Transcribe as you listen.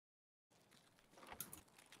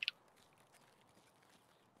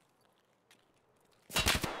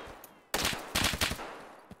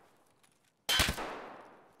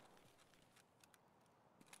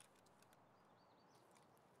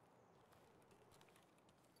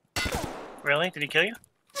Really? Did he kill you?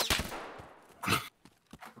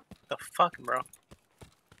 The fuck, bro?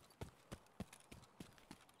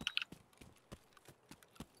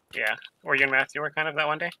 Yeah. Were you and Matthew were kind of that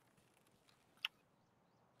one day?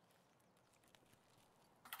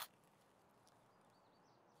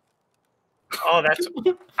 Oh, that's...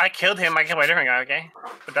 I killed him. I killed a different guy, okay?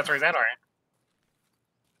 But that's where he's at, alright.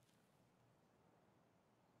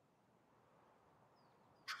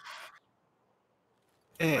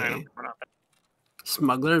 Hey,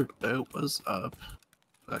 smuggler boat was up.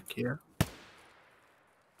 Fuck yeah.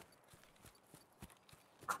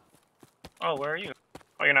 Oh, where are you?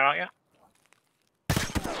 Oh, you're not out yet?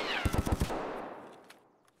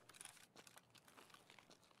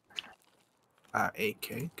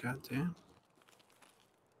 AK, goddamn.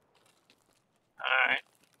 Alright.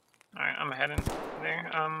 Alright, I'm heading there.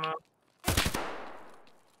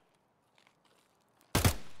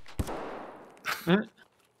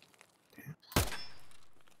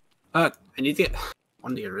 I need to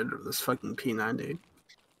want to get rid of this fucking P9, dude.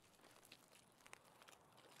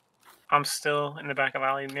 I'm still in the back of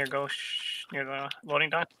alley near near the loading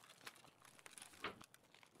dock.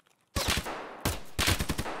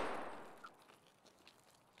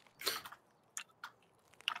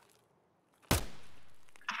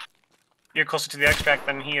 You're closer to the extract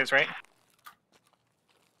than he is, right?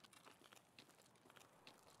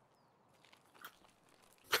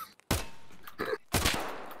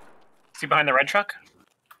 Is he behind the red truck?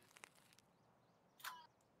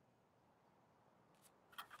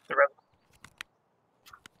 The red.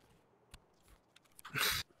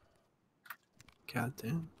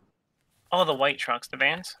 Goddamn. Oh, the white trucks, the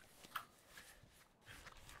vans.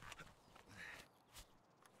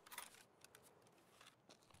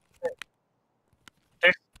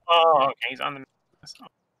 There's, oh, okay, he's on the.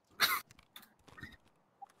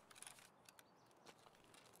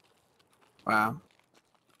 Wow.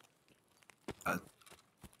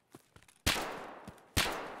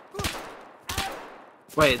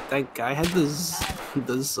 Wait, that guy had the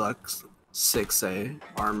Zux 6A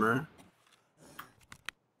armor.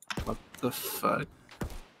 What the fuck?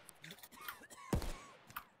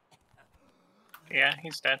 Yeah,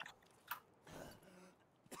 he's dead.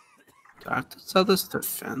 Do I have to sell this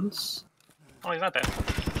defense? Oh, he's not dead.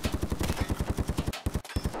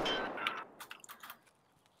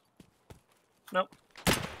 Nope.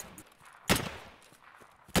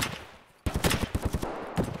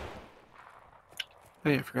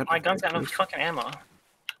 Hey, I forgot. My gun's got no fucking ammo.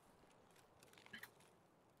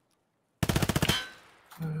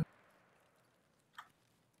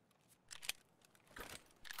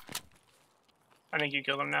 I think you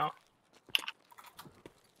killed him now.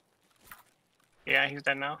 Yeah, he's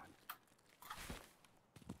dead now.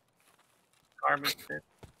 Garbage.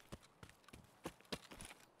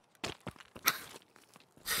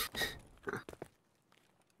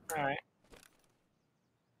 Alright.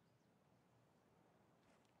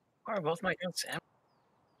 Why are both my guns ammo?